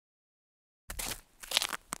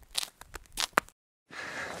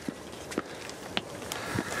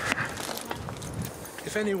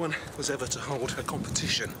If anyone was ever to hold a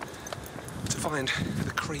competition to find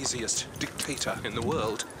the craziest dictator in the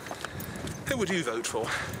world, who would you vote for?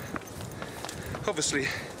 Obviously,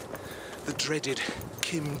 the dreaded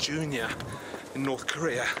Kim Jr. in North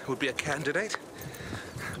Korea would be a candidate.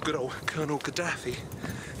 Good old Colonel Gaddafi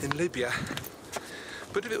in Libya.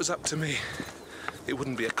 But if it was up to me, it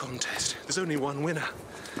wouldn't be a contest. There's only one winner,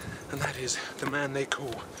 and that is the man they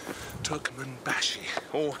call Turkmenbashi,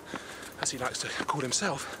 or as he likes to call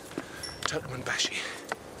himself, Turkmenbashi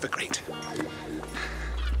the Great.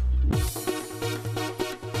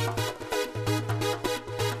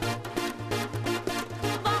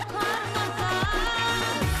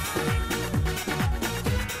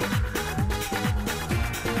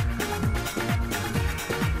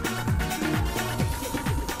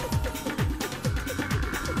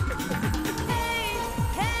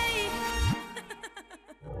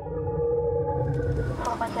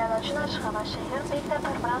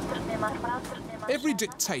 Every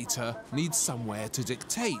dictator needs somewhere to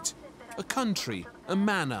dictate, a country, a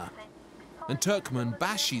manor. And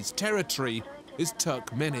Turkmenbashi's territory is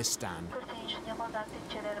Turkmenistan.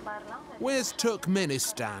 Where's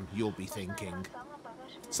Turkmenistan, you'll be thinking?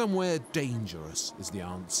 Somewhere dangerous is the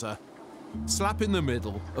answer. Slap in the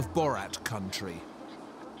middle of Borat country.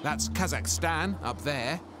 That's Kazakhstan up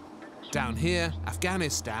there. Down here,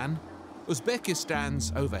 Afghanistan.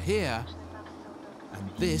 Uzbekistan's over here. And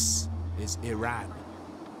this is Iran.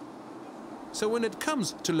 So when it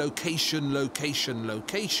comes to location, location,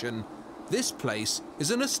 location, this place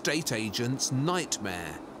is an estate agent's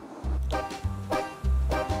nightmare.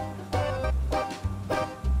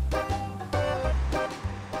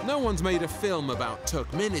 No one's made a film about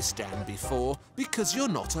Turkmenistan before because you're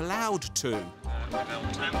not allowed to.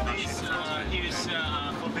 He was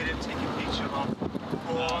forbidden taking picture of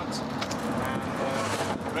port,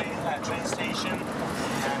 train station,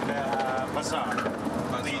 and bazaar.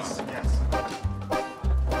 Please, yes.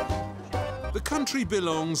 The country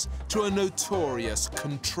belongs to a notorious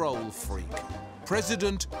control freak,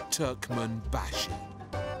 President Turkmenbashi.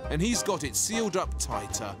 And he's got it sealed up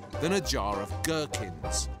tighter than a jar of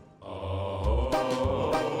gherkins.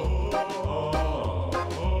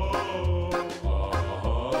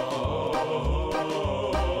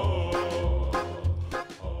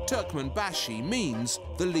 Turkmenbashi means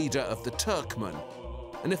the leader of the Turkmen.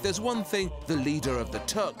 And if there's one thing the leader of the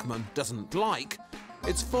Turkmen doesn't like,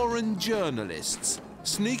 it's foreign journalists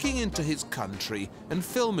sneaking into his country and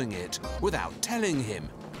filming it without telling him.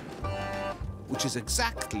 Which is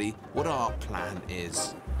exactly what our plan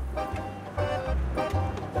is. Okay,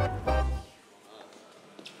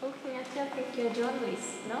 I still think you're a journalist,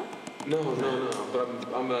 no? No, but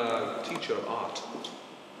I'm a teacher of art.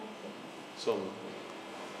 So I'm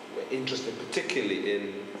interested particularly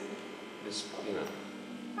in this,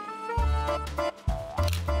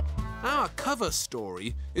 Our cover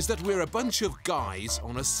story is that we're a bunch of guys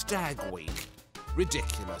on a stag week.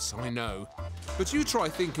 Ridiculous, I know. But you try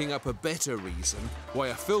thinking up a better reason why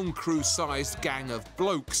a film crew-sized gang of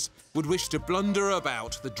blokes would wish to blunder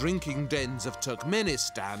about the drinking dens of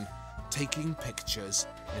Turkmenistan, taking pictures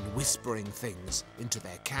and whispering things into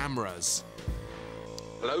their cameras.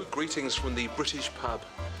 Hello, greetings from the British pub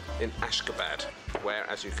in Ashgabat, where,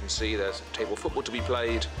 as you can see, there's table football to be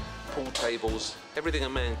played, pool tables, everything a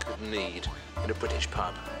man could need in a British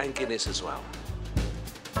pub, and Guinness as well.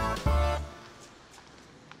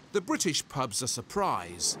 The British pub's a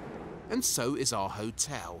surprise, and so is our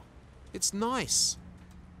hotel. It's nice.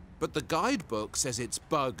 But the guidebook says it's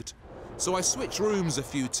bugged, so I switch rooms a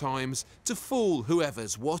few times to fool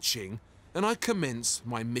whoever's watching, and I commence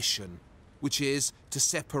my mission, which is to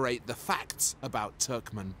separate the facts about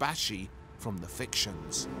Turkmenbashi from the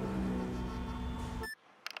fictions.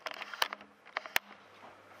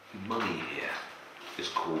 Money here is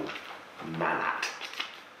called manat.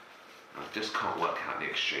 I just can't work out the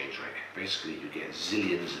exchange rate. Basically, you get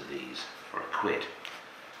zillions of these for a quid,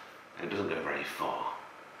 and it doesn't go very far.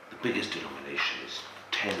 The biggest denomination is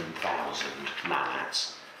 10,000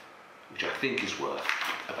 manats, which I think is worth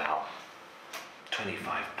about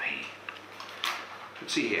 25p. But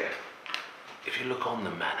see here, if you look on the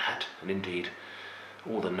manat, and indeed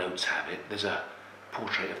all the notes have it, there's a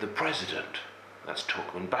portrait of the president. That's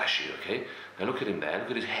Turkmenbashi, okay? Now look at him there, look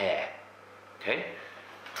at his hair, okay?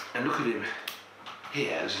 And look at him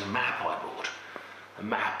here, this is a map I bought. A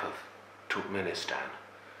map of Turkmenistan.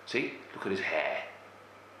 See? Look at his hair.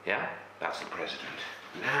 Yeah? That's the president.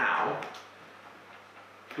 Now,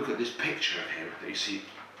 look at this picture of him that you see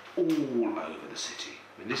all over the city.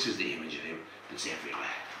 I mean, this is the image of him that's everywhere.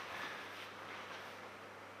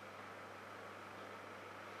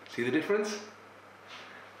 See the difference?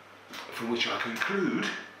 from which I conclude,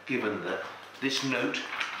 given that this note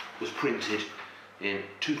was printed in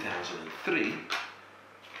 2003,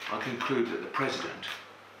 I conclude that the president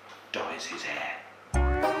dyes his hair.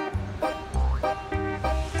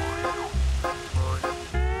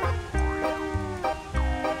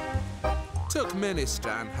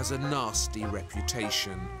 Turkmenistan has a nasty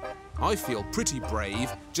reputation. I feel pretty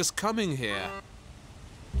brave just coming here.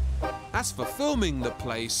 As for filming the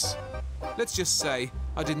place, let's just say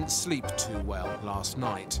I didn't sleep too well last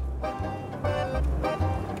night.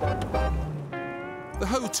 The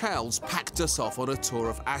hotels packed us off on a tour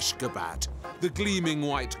of Ashgabat, the gleaming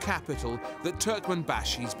white capital that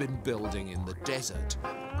Turkmenbashi's been building in the desert.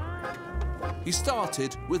 He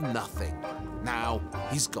started with nothing. Now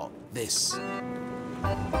he's got this. So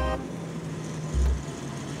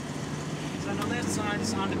on the left side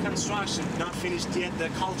is under construction, not finished yet, the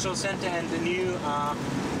cultural center and the new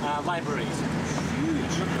libraries.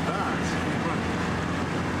 Huge, look at that.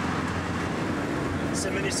 It's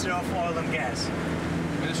the Ministry of Oil and Gas.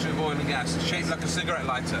 Ministry of Oil and Gas, shaped like a cigarette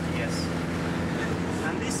lighter. Yes.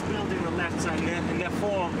 And this building on the left side, in the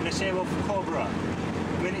form, in the shape of cobra,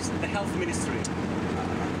 the health ministry.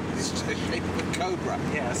 This is the shape of a cobra.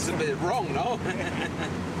 Yes. That's a bit wrong, no?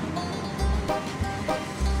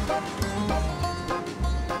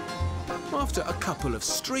 After a couple of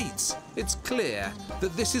streets, it's clear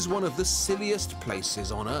that this is one of the silliest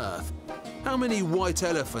places on Earth. How many white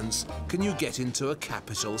elephants can you get into a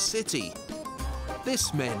capital city?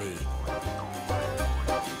 This many.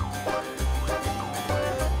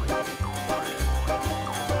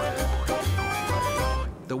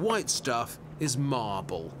 The white stuff is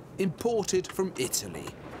marble, imported from Italy.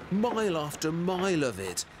 Mile after mile of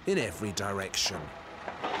it in every direction.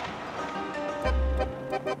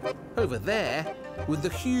 Over there, with the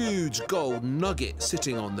huge gold nugget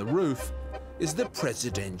sitting on the roof, is the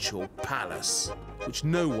presidential palace, which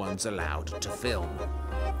no one's allowed to film.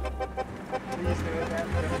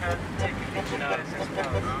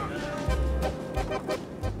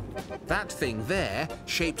 That thing there,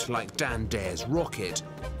 shaped like Dan Dare's rocket,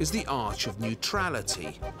 is the Arch of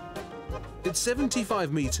Neutrality. It's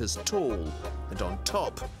 75 meters tall, and on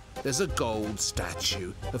top, there's a gold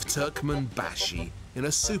statue of Turkmenbashi in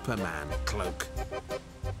a Superman cloak.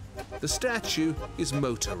 The statue is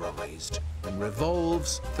motorized and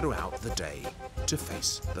revolves throughout the day to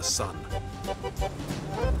face the sun.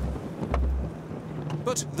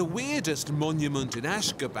 But the weirdest monument in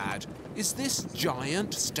Ashgabat is this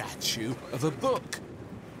giant statue of a book.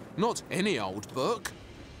 Not any old book.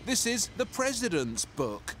 This is the president's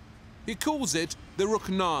book. He calls it the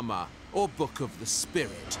Ruhnama, or Book of the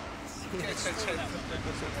Spirit. A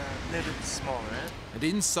little bit smaller, eh? And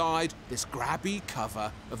inside this grabby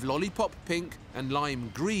cover of lollipop pink and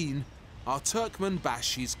lime green are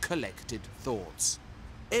Turkmenbashi's collected thoughts.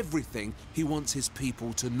 Everything he wants his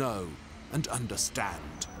people to know and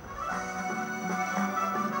understand.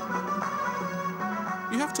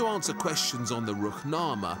 You have to answer questions on the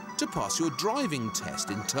Ruhnama to pass your driving test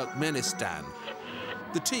in Turkmenistan.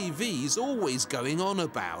 The TV's always going on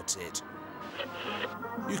about it.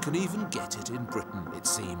 You can even get it in Britain, it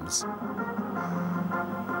seems.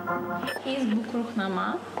 His book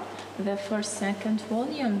Ruhnama, the second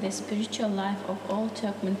volume, the spiritual life of all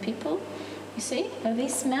Turkmen people. You see,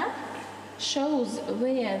 this map shows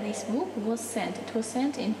where this book was sent. It was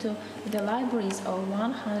sent into the libraries of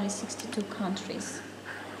 162 countries.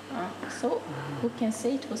 So we can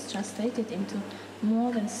say it was translated into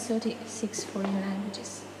more than 36 foreign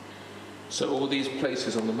languages. So all these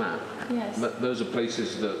places on the map, Yes. those are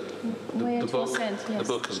places that Where it was sent, yes. the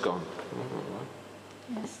book has gone.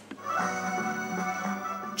 Yes.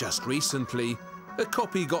 Just recently, a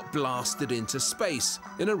copy got blasted into space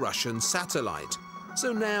in a Russian satellite.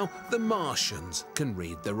 So now the Martians can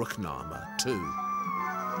read the Ruhnama too.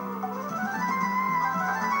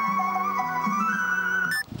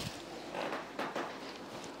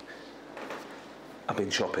 I've been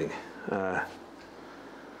shopping. Bought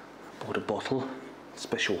a bottle,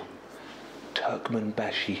 special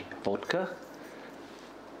Turkmenbashi vodka,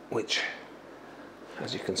 which,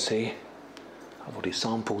 as you can see, I've already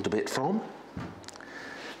sampled a bit from,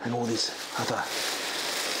 and all these other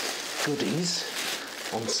goodies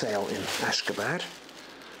on sale in Ashgabat.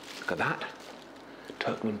 Look at that,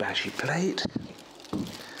 Turkmenbashi plate, all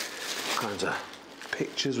kinds of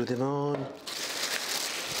pictures with him on,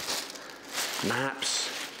 maps,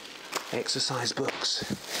 exercise books.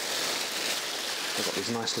 They've got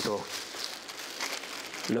these nice little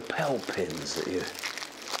lapel pins that you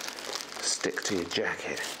stick to your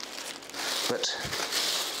jacket. But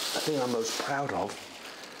the thing I'm most proud of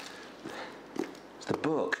is the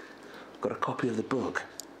book got a copy of the book,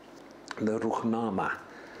 the rumours.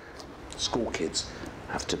 School kids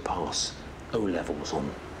have to pass O-levels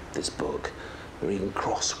on this book. There are even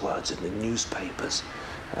crosswords in the newspapers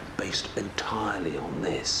based entirely on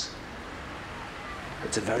this.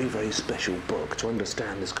 It's a very, very special book. To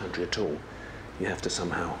understand this country at all, you have to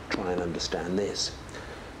somehow try and understand this.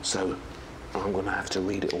 So I'm going to have to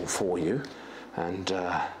read it all for you. And,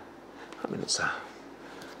 I mean, it's an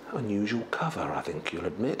unusual cover, I think you'll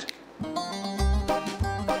admit.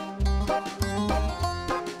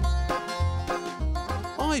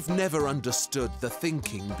 I've never understood the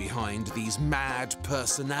thinking behind these mad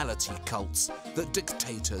personality cults that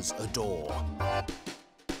dictators adore.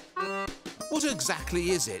 What exactly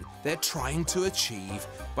is it they're trying to achieve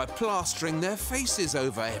by plastering their faces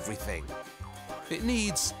over everything? It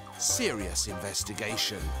needs serious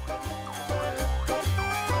investigation.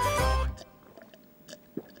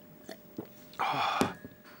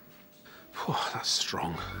 Oh, that's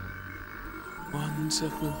strong. One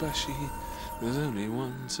Turkmenbashi, there's only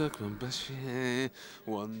one Turkmenbashi,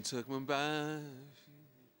 one Turkmenbashi.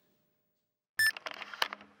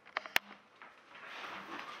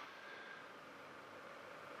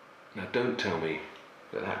 Now don't tell me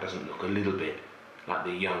that that doesn't look a little bit like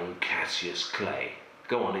the young Cassius Clay.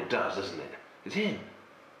 Go on, it does, doesn't it? It's him.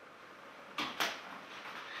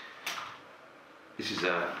 This is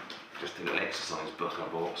just a little exercise book I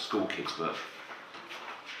bought, a school kids book.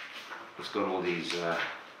 It's got all these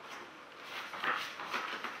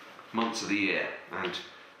months of the year, and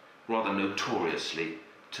rather notoriously,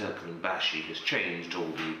 Turkmenbashi has changed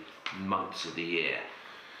all the months of the year.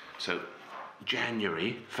 So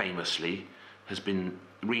January, famously, has been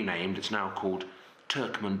renamed. It's now called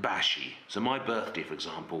Turkmenbashi. So my birthday, for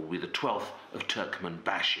example, will be the 12th of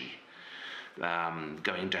Turkmenbashi.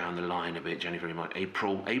 Going down the line a bit, January, March,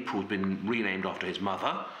 April. April's been renamed after his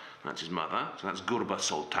mother. That's his mother. So that's Gurba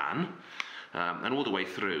Sultan. And all the way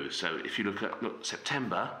through. So if you look at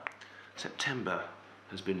September, September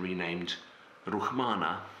has been renamed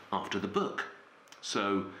Ruhmana after the book.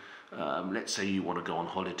 So let's say you want to go on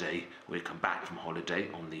holiday, or you come back from holiday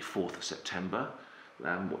on the 4th of September.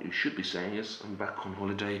 What you should be saying is, I'm back on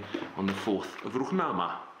holiday on the 4th of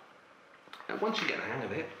Ruhnama. And once you get the hang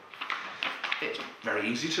of it, it's very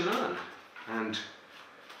easy to learn. And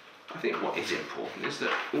I think what is important is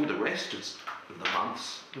that all the rest of the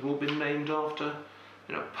months have all been named after,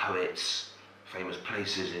 you know, poets, famous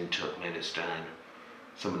places in Turkmenistan,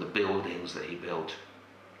 some of the buildings that he built.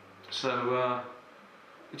 So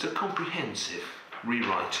it's a comprehensive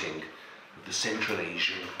rewriting of the Central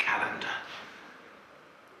Asian calendar.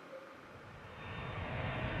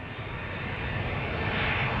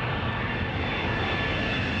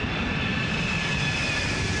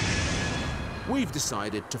 We've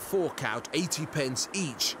decided to fork out 80 pence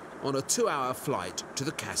each on a 2-hour flight to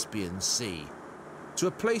the Caspian Sea, to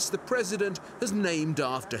a place the president has named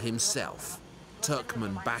after himself,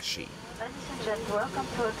 Turkmenbashi. Ladies and gentlemen, welcome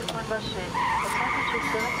to Turkmenbashi. The package is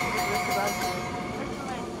 70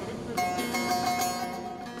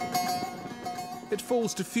 about. It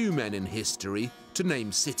falls to few men in history to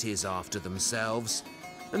name cities after themselves,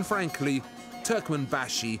 and frankly,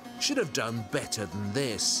 Turkmenbashi should have done better than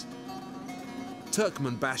this.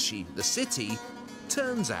 Turkmenbashi, the city,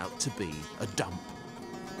 turns out to be a dump.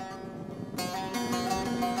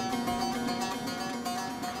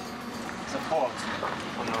 It's a port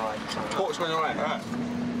on the right. Port's on the right, right.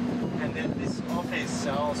 And then this office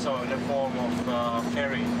also in the form of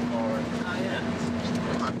ferry or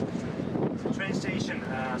train station.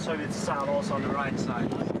 Soviet style also on the right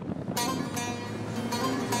side.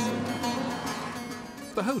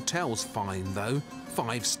 The hotel's fine though,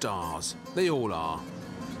 5 stars. They all are.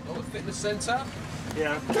 Oh, a fitness centre?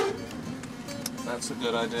 Yeah. That's a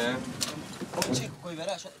good idea.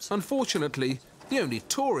 Unfortunately, the only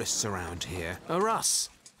tourists around here are us,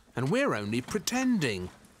 and we're only pretending.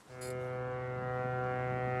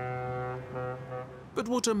 But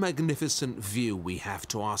what a magnificent view we have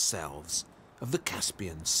to ourselves of the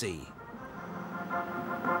Caspian Sea.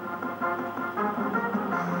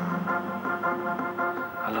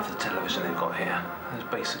 I love the television they've got here. There's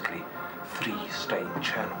basically 3 state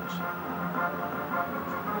channels.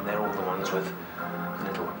 And they're all the ones with a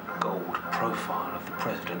little gold profile of the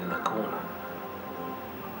president in the corner.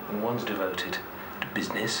 And one's devoted to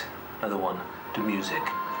business, another one to music.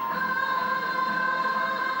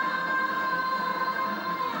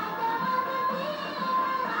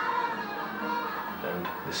 And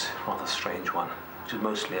this rather strange one, which is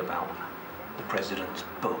mostly about the president's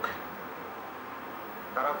book.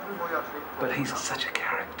 But he's such a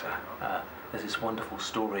character. There's this wonderful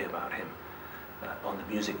story about him. on the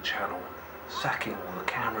music channel, sacking all the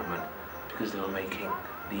cameramen because they were making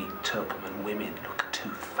the Turkmen women look too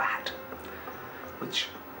fat, which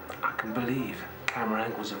I can believe. Camera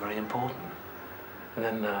angles are very important.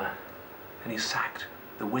 And then he sacked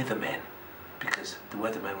the weathermen because the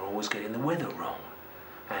weathermen were always getting the weather wrong.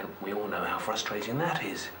 And we all know how frustrating that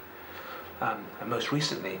is. And most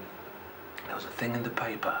recently, there was a thing in the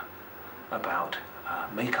paper about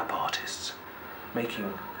makeup artists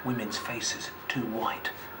making women's faces too white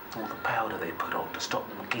with all the powder they put on to stop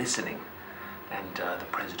them glistening. And the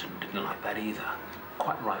president didn't like that either.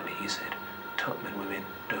 Quite rightly, he said, Turkmen women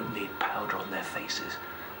don't need powder on their faces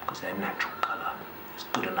because their natural colour is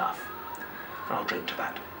good enough. And I'll drink to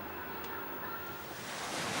that.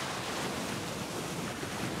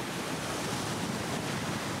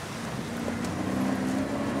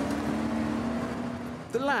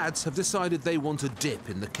 The lads have decided they want a dip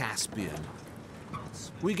in the Caspian.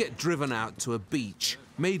 We get driven out to a beach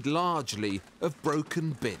made largely of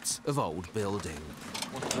broken bits of old building.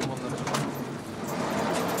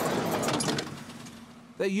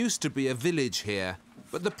 There used to be a village here,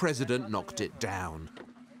 but the president knocked it down.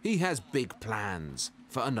 He has big plans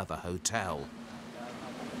for another hotel.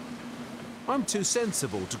 I'm too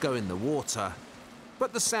sensible to go in the water,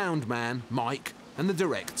 but the sound man, Mike, and the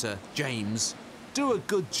director, James, do a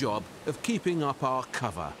good job of keeping up our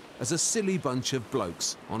cover as a silly bunch of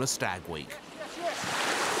blokes on a stag week.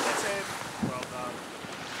 That's it. Well done.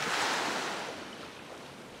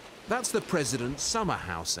 That's the president's summer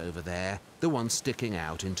house over there, the one sticking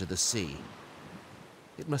out into the sea.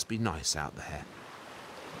 It must be nice out there.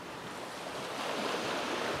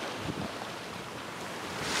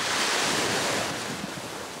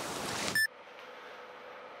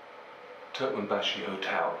 Turkmenbashi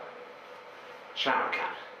Hotel. Shower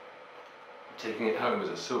cap. I'm taking it home as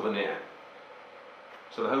a souvenir.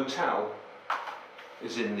 So the hotel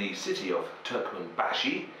is in the city of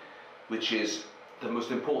Turkmenbashi, which is the most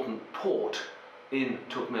important port in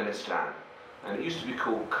Turkmenistan. And it used to be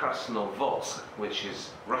called Krasnovodsk, which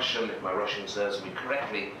is Russian, if my Russian serves me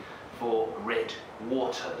correctly, for red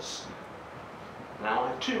waters. Now I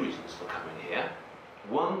have two reasons for coming here.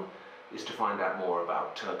 One is to find out more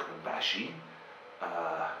about Turkmenbashi,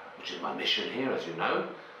 which is my mission here, as you know.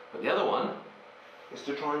 But the other one is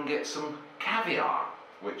to try and get some caviar,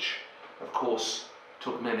 which, of course,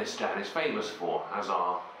 Turkmenistan is famous for, as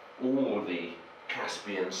are all the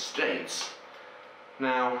Caspian states.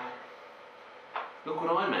 Now, look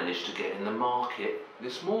what I managed to get in the market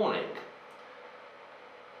this morning.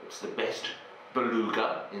 It's the best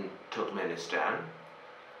beluga in Turkmenistan,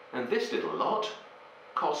 and this little lot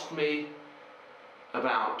cost me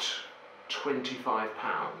about £25,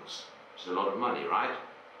 which is a lot of money, right?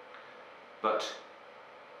 But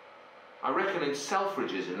I reckon in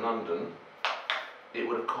Selfridges in London, it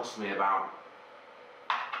would have cost me about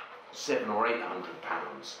 £700 or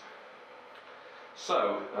 £800.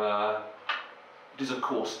 So, it is of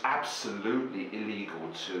course absolutely illegal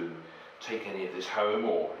to take any of this home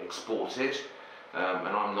or export it, and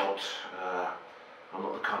I'm not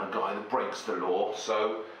the kind of guy that breaks the law.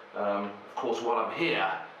 So, of course, while I'm here,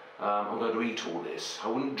 I'm going to eat all this. I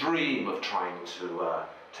wouldn't dream of trying to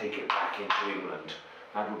take it back into England.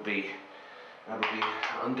 That would be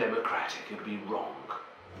undemocratic. It would be wrong.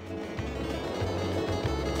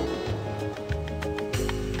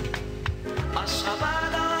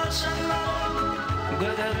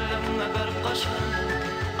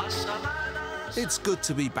 It's good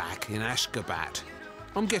to be back in Ashgabat.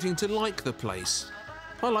 I'm getting to like the place.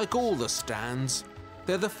 I like all the stands.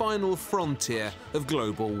 They're the final frontier of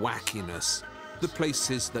global wackiness, the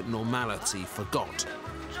places that normality forgot.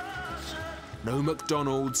 No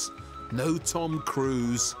McDonald's, no Tom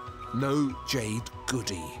Cruise, no Jade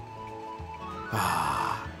Goody.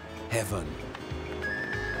 Ah, heaven.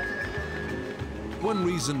 One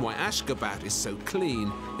reason why Ashgabat is so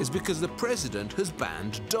clean is because the president has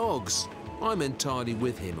banned dogs. I'm entirely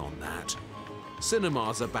with him on that.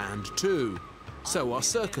 Cinemas are banned too. So are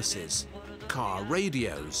circuses, car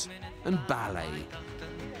radios, and ballet.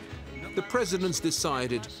 The president's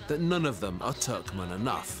decided that none of them are Turkmen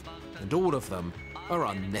enough, and all of them are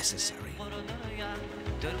unnecessary.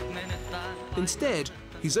 Instead,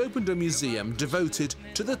 he's opened a museum devoted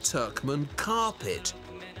to the Turkmen carpet.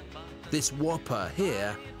 This whopper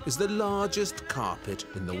here is the largest carpet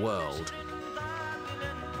in the world.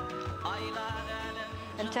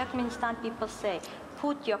 In Turkmenistan, people say,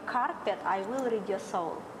 put your carpet, I will read your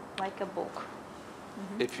soul, like a book.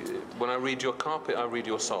 When I read your carpet, I read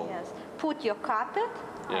your soul. Yes. Put your carpet,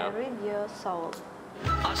 Yeah. I read your soul.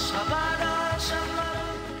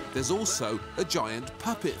 There's also a giant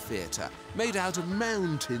puppet theatre made out of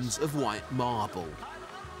mountains of white marble.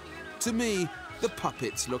 To me, the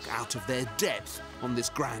puppets look out of their depth on this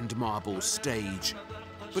grand marble stage.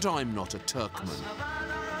 But I'm not a Turkmen.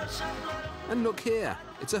 And look here,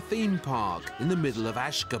 it's a theme park in the middle of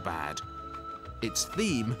Ashgabat. Its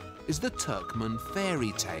theme is the Turkmen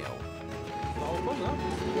fairy tale.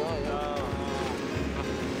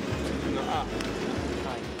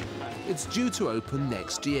 It's due to open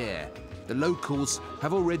next year. The locals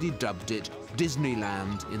have already dubbed it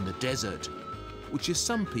Disneyland in the desert, which is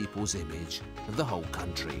some people's image of the whole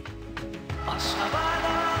country.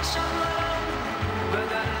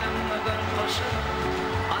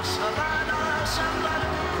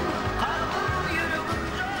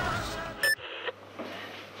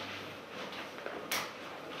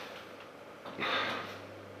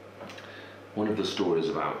 One of the stories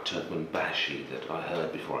about Turkmenbashi that I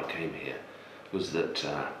heard before I came here was that,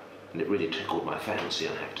 and it really tickled my fancy,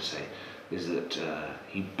 I have to say, is that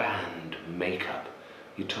he banned makeup.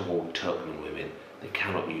 He told Turkmen women they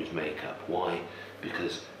cannot use makeup. Why?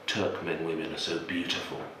 Because Turkmen women are so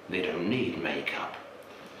beautiful, they don't need makeup.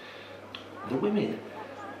 The women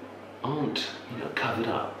aren't, covered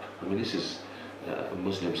up. I mean, this is a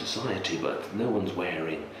Muslim society, but no one's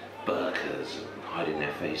wearing burqas and hiding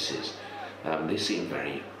their faces. They seem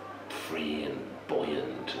very free and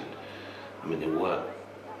buoyant, and I mean, they work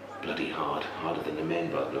bloody hard, harder than the men,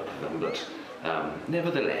 but look at them, but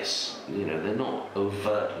nevertheless, they're not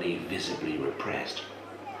overtly, visibly repressed.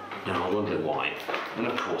 Now, I'm wondering why, and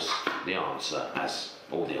of course, the answer, as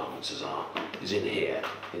all the answers are, is in here,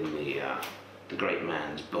 in the great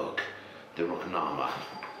man's book, the Ruhnama.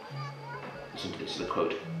 Listen to this, the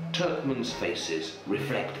quote: "Turkmen's faces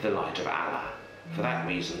reflect the light of Allah. For that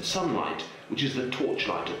reason, sunlight, which is the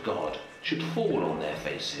torchlight of God, should fall on their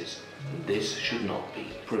faces, and this should not be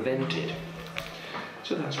prevented."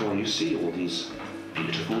 So that's why you see all these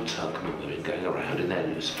beautiful Turkmen women going around in their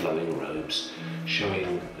loose flowing robes,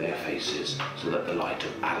 showing their faces so that the light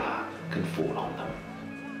of Allah can fall on them.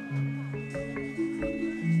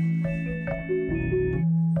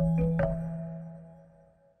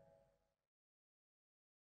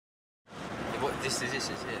 This is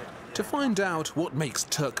here. To find out what makes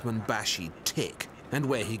Turkmenbashi tick and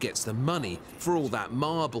where he gets the money for all that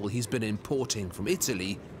marble he's been importing from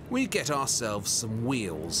Italy, we get ourselves some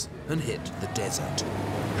wheels and hit the desert.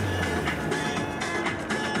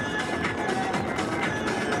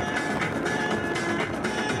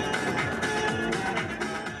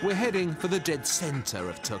 We're heading for the dead center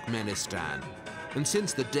of Turkmenistan, and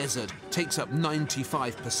since the desert takes up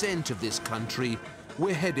 95% of this country,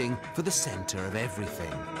 we're heading for the center of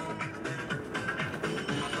everything.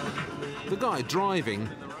 The guy driving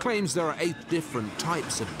claims there are 8 different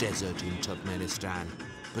types of desert in Turkmenistan,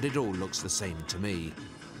 but it all looks the same to me.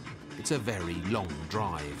 It's a very long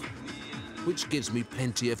drive, which gives me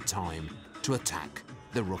plenty of time to attack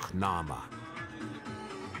the Ruhnama.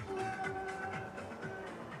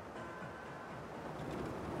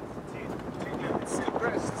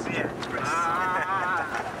 Breasts, yeah, breasts.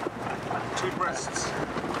 Two breasts.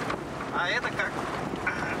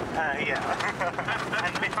 Yeah.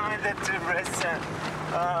 And behind the two breasts,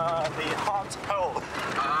 the hot hole.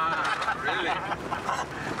 Really?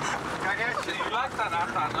 You like that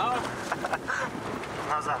after, no?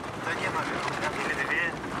 Назад. Да не могу. Или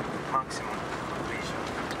 2 максимум.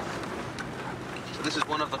 So this is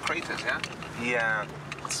one of the craters, yeah? Yeah,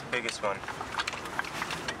 it's the biggest one.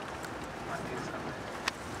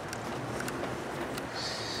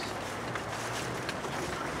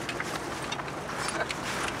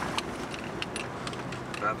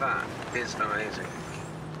 Now that is amazing.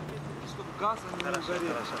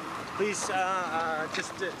 Please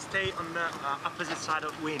just stay on the opposite side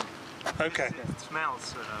of wind. Okay. It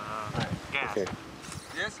smells gas. Okay.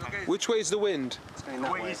 Yes, okay. Which way is the wind?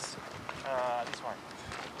 Way is this one.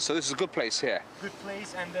 So this is a good place here. Good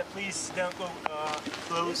place, and please don't go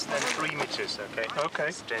close than 3 meters, okay? Okay.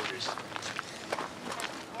 It's dangerous.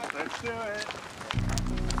 Let's do it.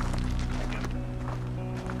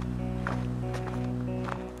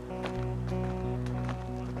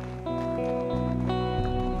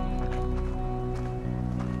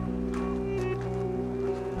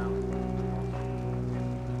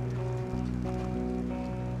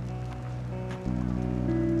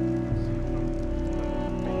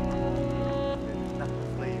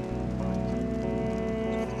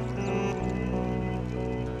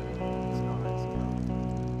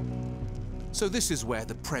 So this is where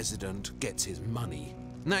the president gets his money.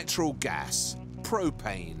 Natural gas,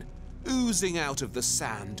 propane, oozing out of the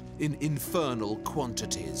sand in infernal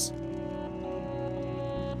quantities.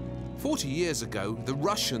 40 years ago, the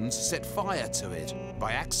Russians set fire to it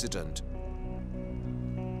by accident.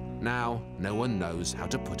 Now, no one knows how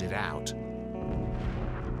to put it out.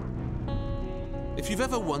 If you've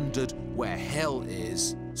ever wondered where hell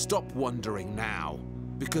is, stop wondering now,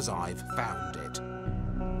 because I've found it.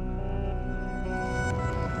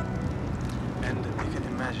 And you can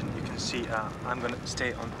imagine, you can see, I'm going to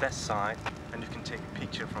stay on this side, and you can take a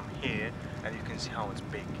picture from here, and you can see how it's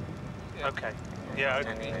big. Yeah. Okay. Yeah,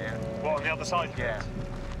 okay. What, on the other side? Yeah.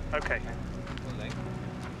 Okay.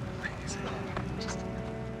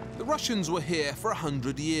 The Russians were here for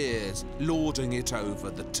 100 years, lording it over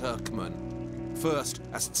the Turkmen. First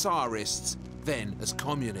as Tsarists, then as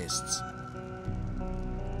communists.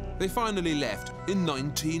 They finally left in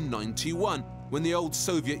 1991, when the old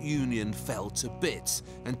Soviet Union fell to bits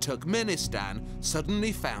and Turkmenistan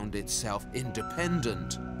suddenly found itself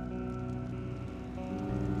independent.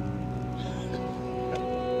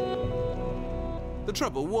 The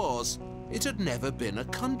trouble was, it had never been a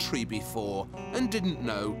country before and didn't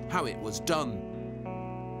know how it was done.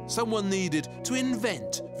 Someone needed to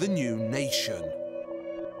invent the new nation.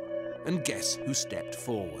 And guess who stepped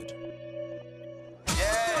forward?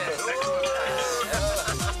 Yes!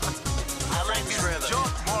 I like this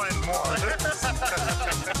joke more and more.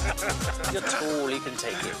 You're tall, you can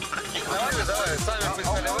take it.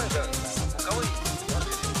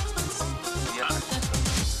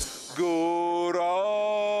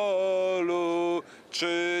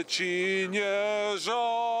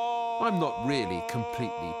 I'm not really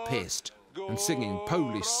completely pissed, and singing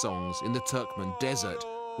Polish songs in the Turkmen desert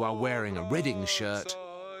while wearing a Reading shirt,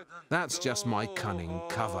 that's just my cunning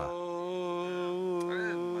cover.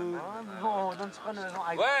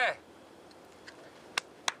 Where?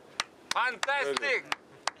 Fantastic!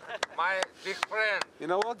 My big friend. You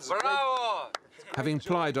know what? Bravo! Having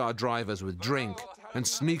plied our drivers with drink and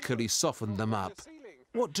sneakily softened them up,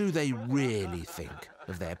 what do they really think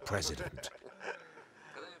of their president?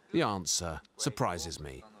 The answer surprises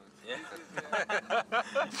me.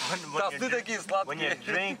 When you're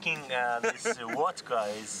drinking this vodka,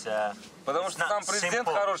 it's Потому что сам президент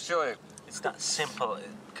хороший человек. It's not simple,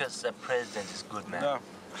 because the president is good man. Yeah.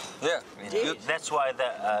 Yeah. You know, that's why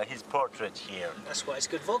his portrait here. That's why it's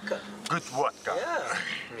good vodka. Good vodka. Yeah,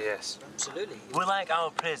 Yes. absolutely. We like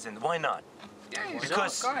our president. Why not? Yeah, he's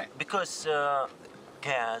Because a nice guy. because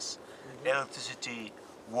gas, electricity,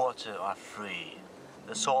 water are free.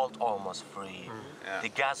 The salt almost free. Yeah. The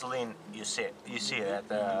gasoline you see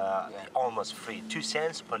that almost free. 2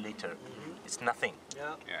 cents per liter. It's nothing.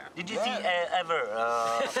 Yeah. Yeah. Did you see ever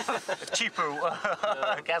cheaper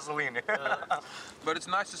gasoline? But it's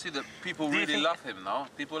nice to see that people Do you really think- love him, no?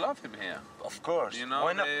 People love him here. Of course. You know,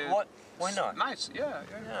 why not? they- Why not? Nice, yeah.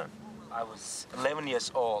 Yeah. I was 11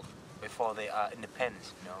 years old before they are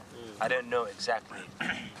independent, you know. I don't know exactly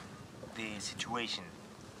the situation,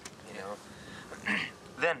 you know.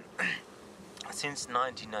 Then, since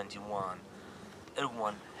 1991,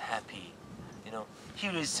 everyone happy, you know. He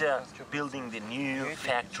was building the new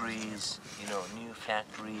factories, you know, new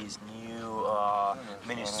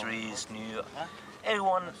ministries,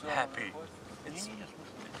 everyone happy. It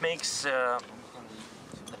makes the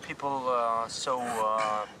people so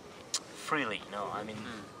freely, you know. I mean,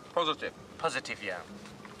 Positive. positive, yeah.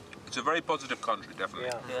 It's a very positive country,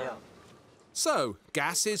 definitely. Yeah. So,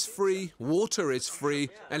 gas is free, water is free,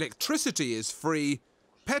 electricity is free,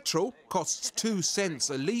 petrol costs 2 cents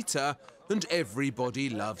a litre, and everybody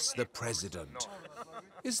loves the president.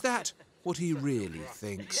 Is that what he really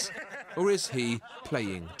thinks? Or is he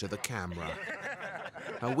playing to the camera?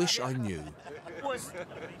 I wish I knew. It was a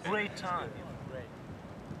great time.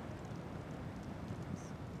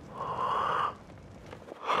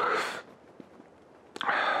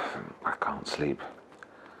 I can't sleep.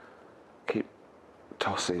 Keep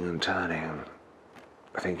tossing and turning and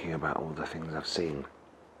thinking about all the things I've seen.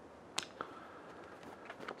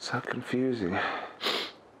 So confusing.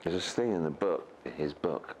 There's this thing in the book, in his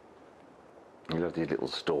book. You love these little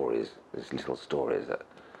stories that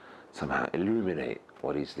somehow illuminate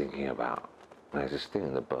what he's thinking about. And there's this thing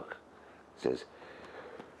in the book. It says,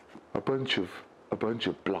 a bunch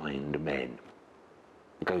of blind men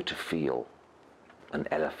go to feel an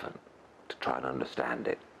elephant to try and understand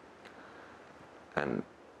it. And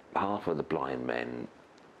half of the blind men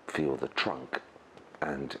feel the trunk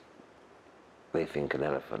and they think an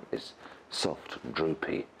elephant is soft and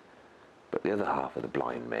droopy. But the other half of the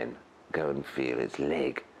blind men go and feel its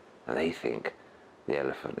leg and they think the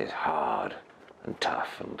elephant is hard and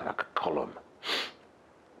tough and like a column.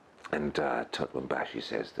 And Turkmenbashi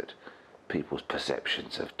says that people's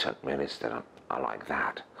perceptions of Turkmenistan are like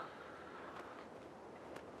that.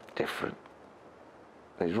 different.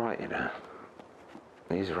 He's right, you know.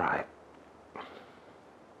 He's right.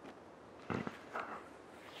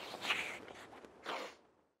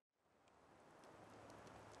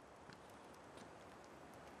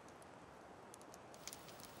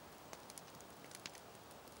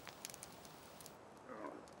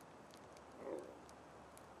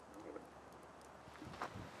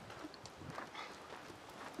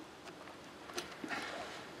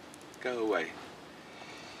 Go away.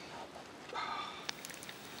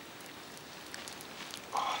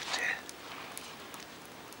 Oh, dear.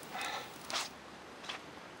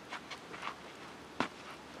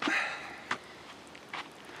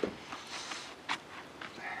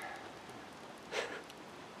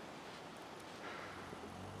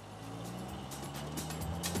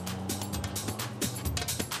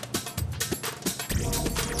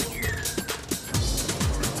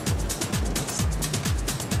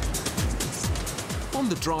 On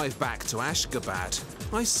the drive back to Ashgabat,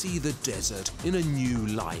 I see the desert in a new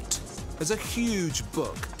light, as a huge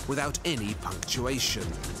book without any punctuation.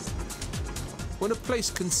 When a place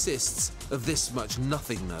consists of this much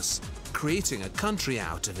nothingness, creating a country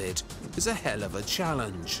out of it is a hell of a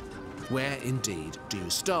challenge. Where indeed do you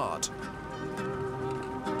start?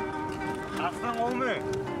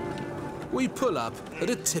 We pull up at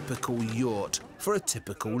a typical yurt for a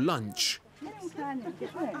typical lunch.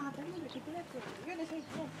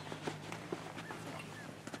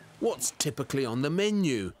 What's typically on the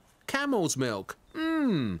menu? Camel's milk.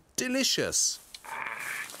 Mmm, delicious.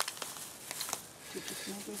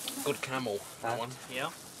 Good camel, that one. Yeah.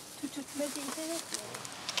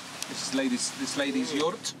 This lady's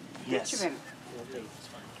yurt. Yes.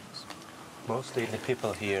 Mostly the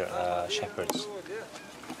people here are shepherds.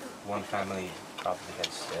 One family probably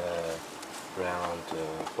has around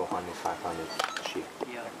 400, 500 sheep.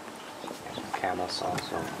 Yeah. Camels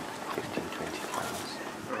also, 15, 20 camels.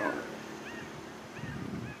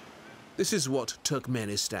 This is what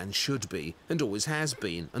Turkmenistan should be, and always has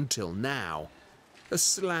been until now. A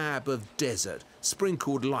slab of desert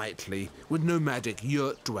sprinkled lightly with nomadic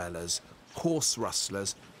yurt dwellers, horse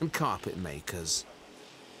rustlers and carpet makers.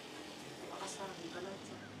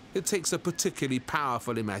 It takes a particularly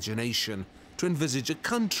powerful imagination to envisage a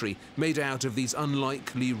country made out of these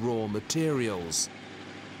unlikely raw materials.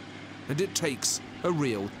 And it takes a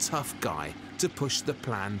real tough guy to push the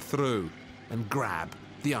plan through and grab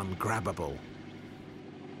the ungrabbable.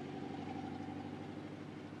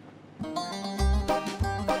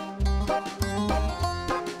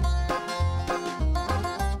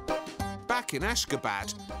 Back in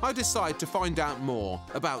Ashgabat, I decide to find out more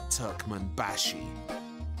about Turkmenbashi.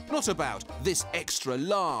 Not about this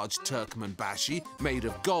extra-large Turkmenbashi made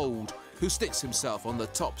of gold who sticks himself on the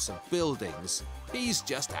tops of buildings. He's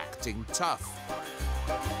just acting tough.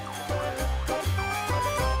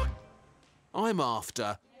 I'm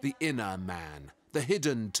after the inner man, the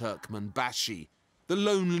hidden Turkmenbashi, the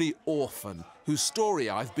lonely orphan whose story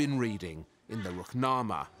I've been reading in the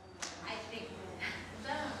Ruhnama.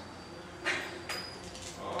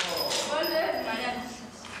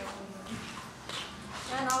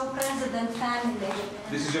 And our president family.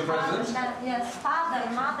 This is your president? Yes,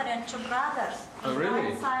 father, mother, and two brothers. Oh,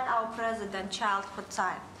 really? Inside our president, childhood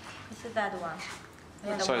time. This is that one.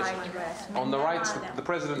 With So the it's white dress. on the Their right, mother. the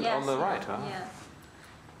president Yes, on the right, huh? Yes.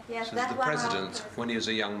 Yes, So that it's the one president when he was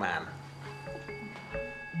a young man.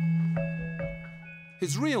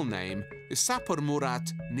 His real name is Sapar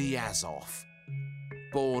Murat Niyazov,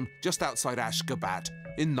 born just outside Ashgabat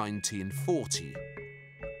in 1940.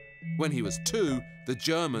 When he was 2, the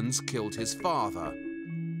Germans killed his father.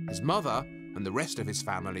 His mother and the rest of his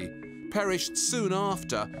family perished soon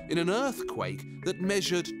after in an earthquake that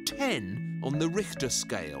measured 10 on the Richter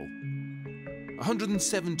scale.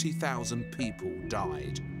 170,000 people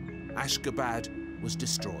died. Ashgabat was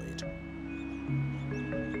destroyed.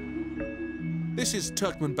 This is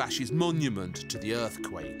Turkmenbashi's monument to the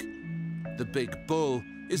earthquake. The big bull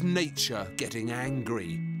is nature getting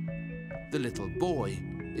angry. The little boy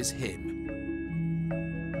is him.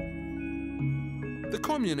 The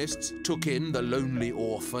communists took in the lonely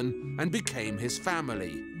orphan and became his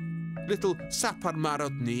family. Little Sapar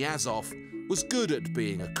Murat Niyazov was good at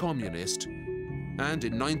being a communist, and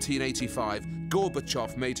in 1985,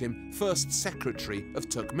 Gorbachev made him first secretary of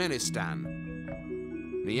Turkmenistan.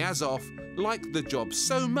 Niyazov liked the job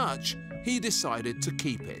so much, he decided to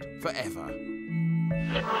keep it forever.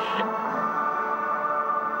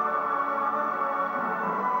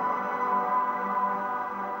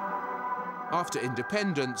 After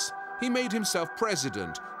independence, he made himself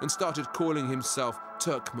president and started calling himself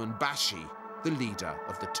Turkmenbashi, the leader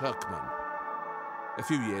of the Turkmen. A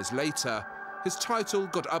few years later, his title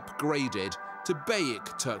got upgraded to Beyik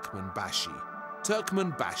Turkmenbashi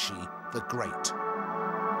the Great.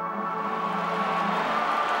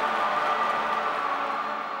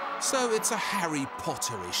 So it's a Harry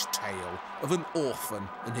Potter-ish tale of an orphan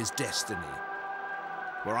and his destiny.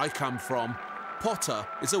 Where I come from, Potter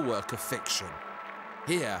is a work of fiction.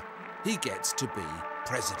 Here, he gets to be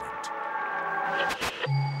president.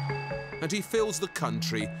 And he fills the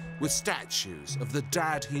country with statues of the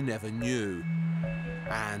dad he never knew,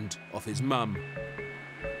 and of his mum,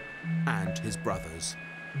 and his brothers.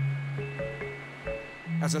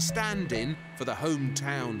 As a stand-in for the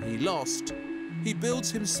hometown he lost, he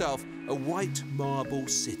builds himself a white marble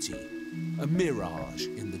city, a mirage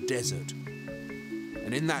in the desert.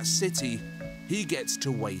 And in that city, he gets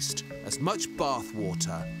to waste as much bath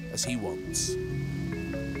water as he wants.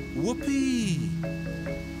 Whoopee!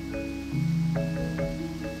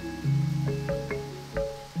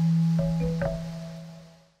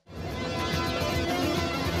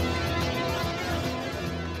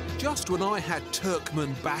 Just when I had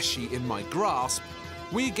Turkmenbashi in my grasp,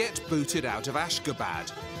 we get booted out of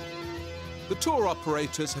Ashgabat. The tour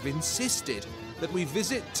operators have insisted that we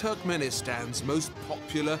visit Turkmenistan's most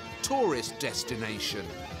popular tourist destination.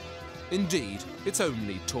 Indeed, its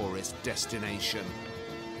only tourist destination.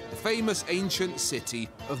 The famous ancient city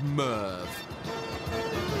of Merv.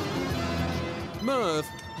 Merv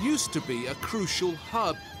used to be a crucial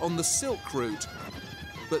hub on the Silk Route,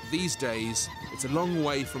 but these days it's a long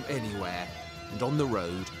way from anywhere and on the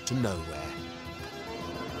road to nowhere.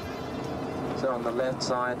 So on the left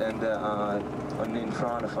side and in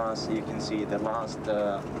front of us, you can see the last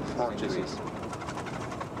fortresses.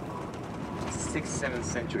 6th, 7th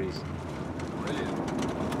centuries. Brilliant.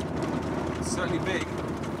 It's certainly big.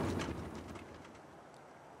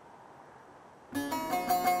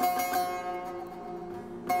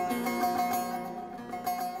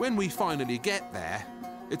 When we finally get there,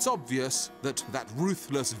 it's obvious that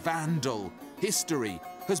ruthless vandal, history,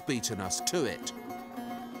 has beaten us to it.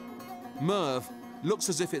 Merv looks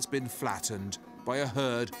as if it's been flattened by a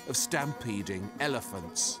herd of stampeding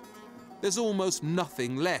elephants. There's almost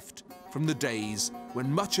nothing left from the days when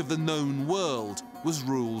much of the known world was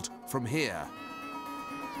ruled from here.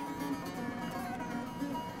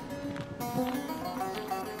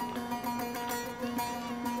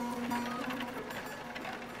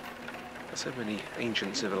 So many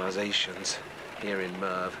ancient civilizations here in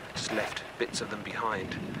Merv, just left bits of them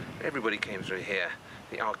behind. Everybody came through here.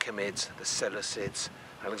 The Archimids, the Seleucids,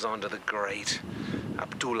 Alexander the Great,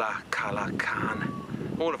 Abdullah Kala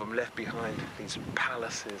Khan. All of them left behind these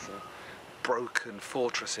palaces and broken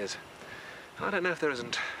fortresses. And I don't know if there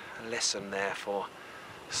isn't a lesson there for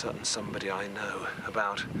a certain somebody I know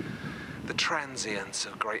about the transience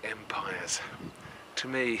of great empires. To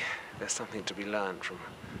me, there's something to be learned from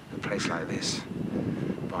a place like this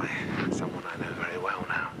by someone I know very well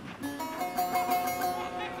now.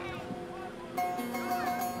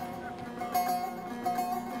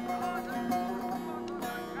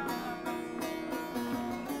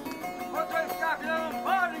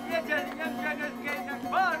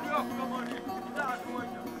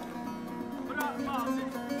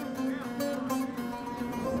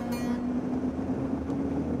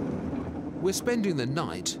 We're spending the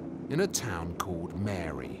night in a town called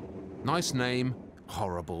Mary. Nice name,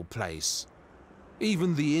 horrible place.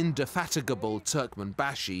 Even the indefatigable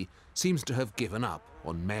Turkmenbashi seems to have given up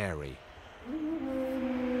on Mary.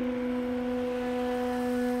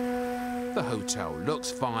 The hotel looks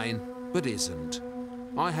fine, but isn't.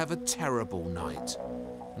 I have a terrible night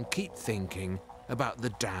and keep thinking about the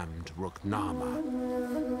damned Ruknama.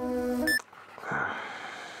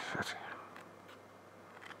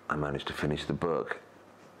 I managed to finish the book,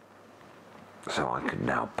 so I could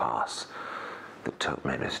now pass the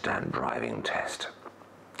Turkmenistan driving test.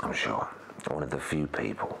 I'm sure one of the few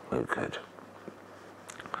people who could.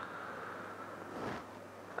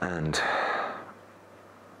 And,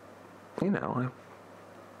 you know,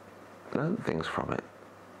 I learned things from it.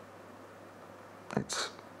 It's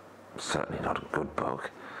certainly not a good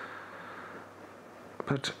book,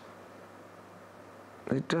 but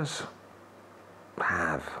it does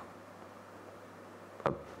have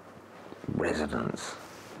a resonance.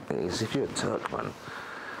 Is if you're a Turkmen,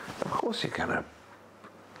 of course you're gonna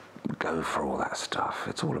go for all that stuff.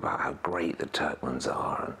 It's all about how great the Turkmens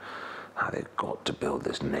are and how they've got to build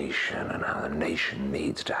this nation and how the nation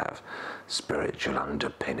needs to have spiritual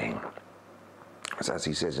underpinning. As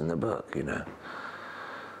he says in the book, you know,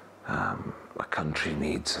 a country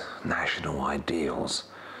needs national ideals,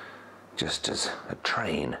 just as a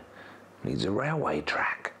train needs a railway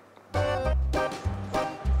track.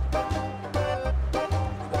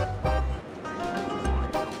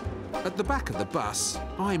 At the back of the bus,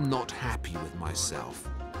 I'm not happy with myself.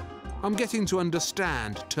 I'm getting to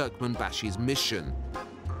understand Turkmenbashi's mission,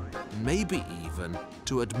 maybe even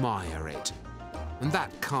to admire it. And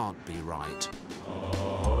that can't be right.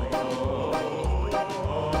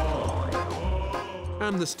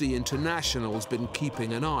 Amnesty International's been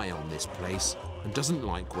keeping an eye on this place and doesn't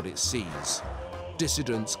like what it sees.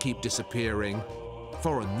 Dissidents keep disappearing.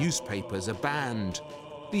 Foreign newspapers are banned.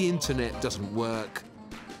 The internet doesn't work.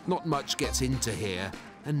 Not much gets into here,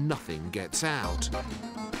 and nothing gets out.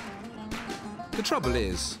 The trouble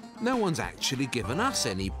is, no one's actually given us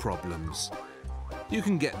any problems. You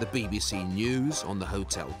can get the BBC News on the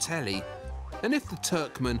hotel telly, and if the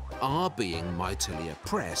Turkmen are being mightily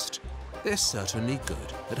oppressed, they're certainly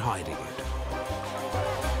good at hiding it.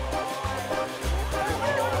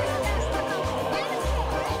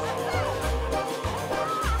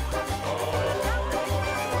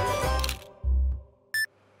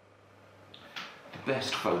 The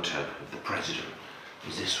best photo of the president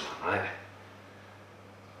is this one, right?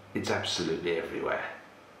 It's absolutely everywhere.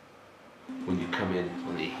 When you come in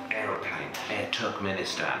on the aeroplane, Air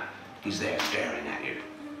Turkmenistan, he's there staring at you.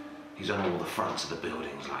 He's on all the fronts of the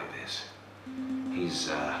buildings like this. He's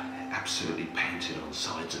absolutely painted on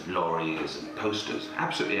sides of lorries and posters,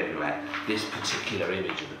 absolutely everywhere. This particular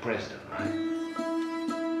image of the president, right?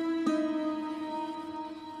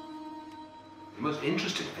 The most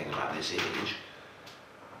interesting thing about this image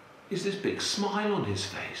is this big smile on his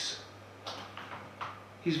face.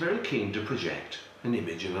 He's very keen to project an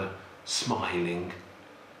image of a smiling,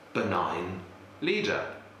 benign leader.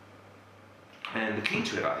 And the key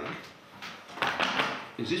to it, I think,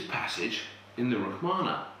 is this passage in the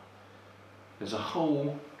Rumours. There's a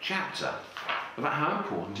whole chapter about how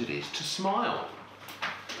important it is to smile.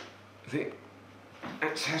 I think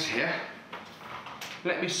it says here,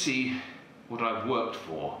 let me see what I've worked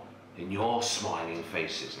for in your smiling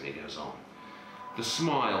faces, and he goes on. The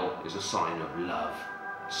smile is a sign of love.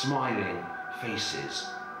 Smiling faces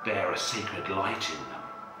bear a sacred light in them.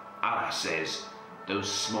 Allah says, those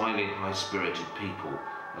smiling, high-spirited people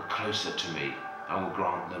are closer to me. I will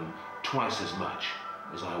grant them twice as much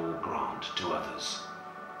as I will grant to others.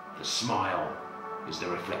 The smile is the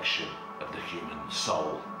reflection of the human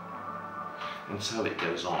soul. And so it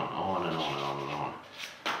goes on and on and on and on.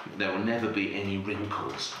 There will never be any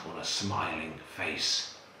wrinkles on a smiling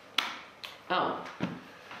face. Oh,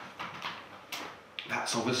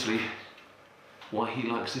 that's obviously why he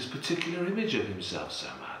likes this particular image of himself so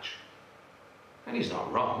much. And he's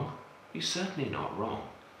not wrong. He's certainly not wrong.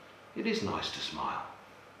 It is nice to smile.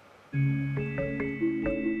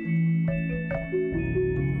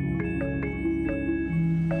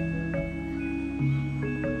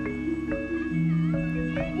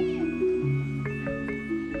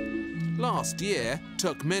 Last year,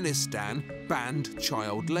 Turkmenistan banned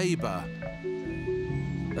child labour.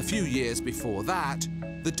 A few years before that,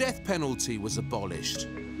 the death penalty was abolished.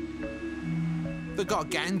 The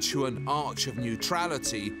gargantuan arch of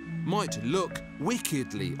neutrality might look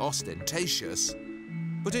wickedly ostentatious,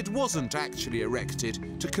 but it wasn't actually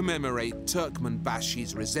erected to commemorate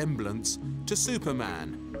Turkmenbashi's resemblance to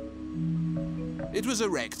Superman. It was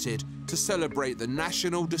erected to celebrate the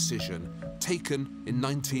national decision taken in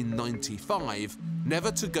 1995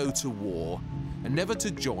 never to go to war and never to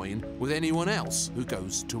join with anyone else who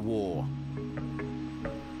goes to war.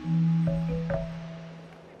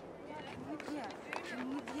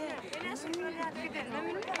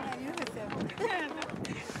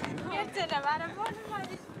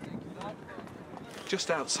 Just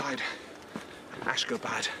outside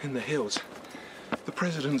Ashgabat in the hills, the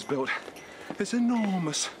president's built this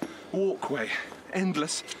enormous walkway,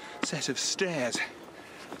 endless set of stairs.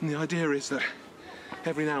 And the idea is that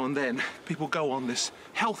every now and then people go on this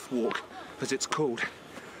health walk, as it's called.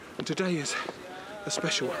 And today is a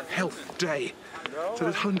special health day. So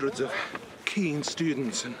there's hundreds of keen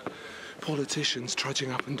students and politicians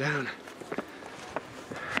trudging up and down.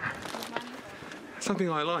 Something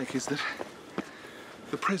I like is that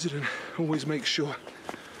the president always makes sure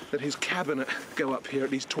that his cabinet go up here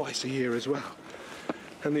at least twice a year as well.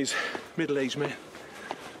 And these middle-aged men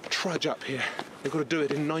trudge up here. They've got to do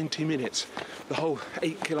it in 90 minutes, the whole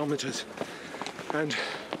 8 kilometres. And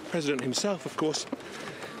the president himself, of course,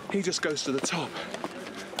 he just goes to the top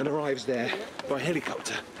and arrives there by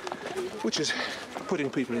helicopter, which is putting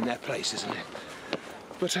people in their place, isn't it?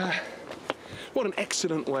 But what an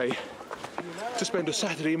excellent way to spend a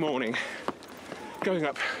Saturday morning going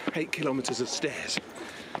up 8 kilometres of stairs.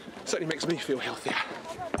 Certainly makes me feel healthier.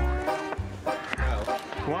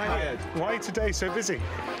 Why today so busy?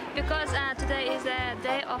 Because today is a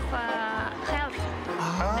day of health.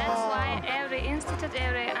 That's why institute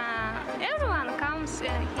area. Everyone comes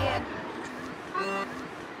here.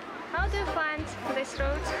 How do you find this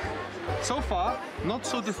road? So far, not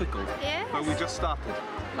so difficult. Yes. But we just started.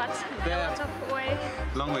 But a lot of way.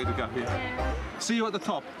 Long way to go here. Yeah. See you at the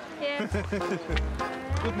top. Yes.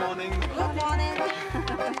 Good morning. Good morning.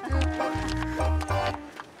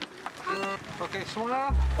 Okay,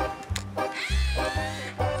 smile.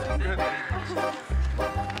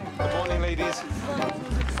 Good morning, ladies.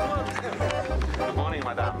 Good morning,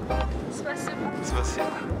 madam. Спасибо.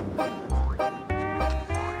 Спасибо.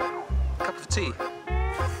 Cup of tea.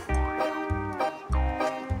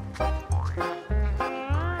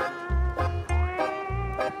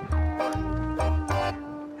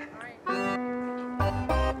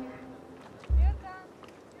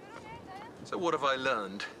 So what have I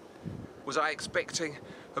learned? Was I expecting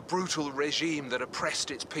a brutal regime that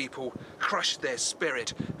oppressed its people, crushed their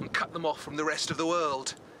spirit, and cut them off from the rest of the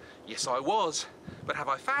world? Yes, I was. But have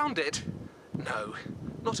I found it? No,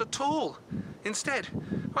 not at all. Instead,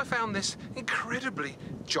 I found this incredibly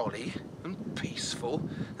jolly and peaceful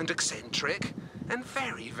and eccentric and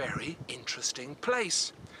very, very interesting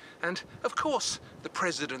place. And, of course, the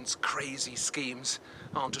president's crazy schemes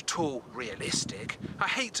aren't at all realistic. I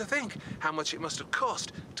hate to think how much it must have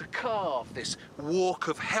cost to carve this walk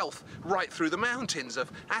of health right through the mountains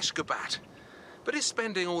of Ashgabat. But is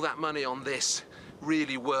spending all that money on this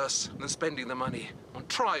really worse than spending the money on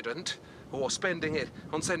Trident, or spending it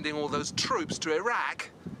on sending all those troops to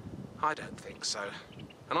Iraq? I don't think so.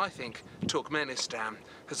 And I think Turkmenistan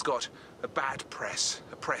has got a bad press,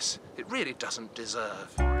 a press it really doesn't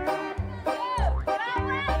deserve.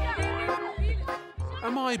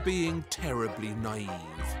 Am I being terribly naive?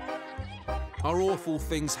 Are awful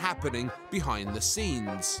things happening behind the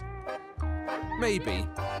scenes? Maybe.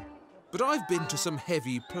 But I've been to some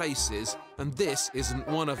heavy places, and this isn't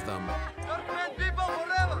one of them.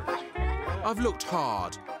 I've looked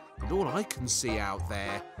hard, and all I can see out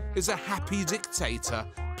there is a happy dictator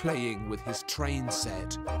playing with his train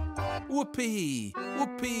set. Whoopee,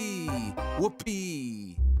 whoopee,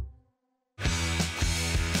 whoopee.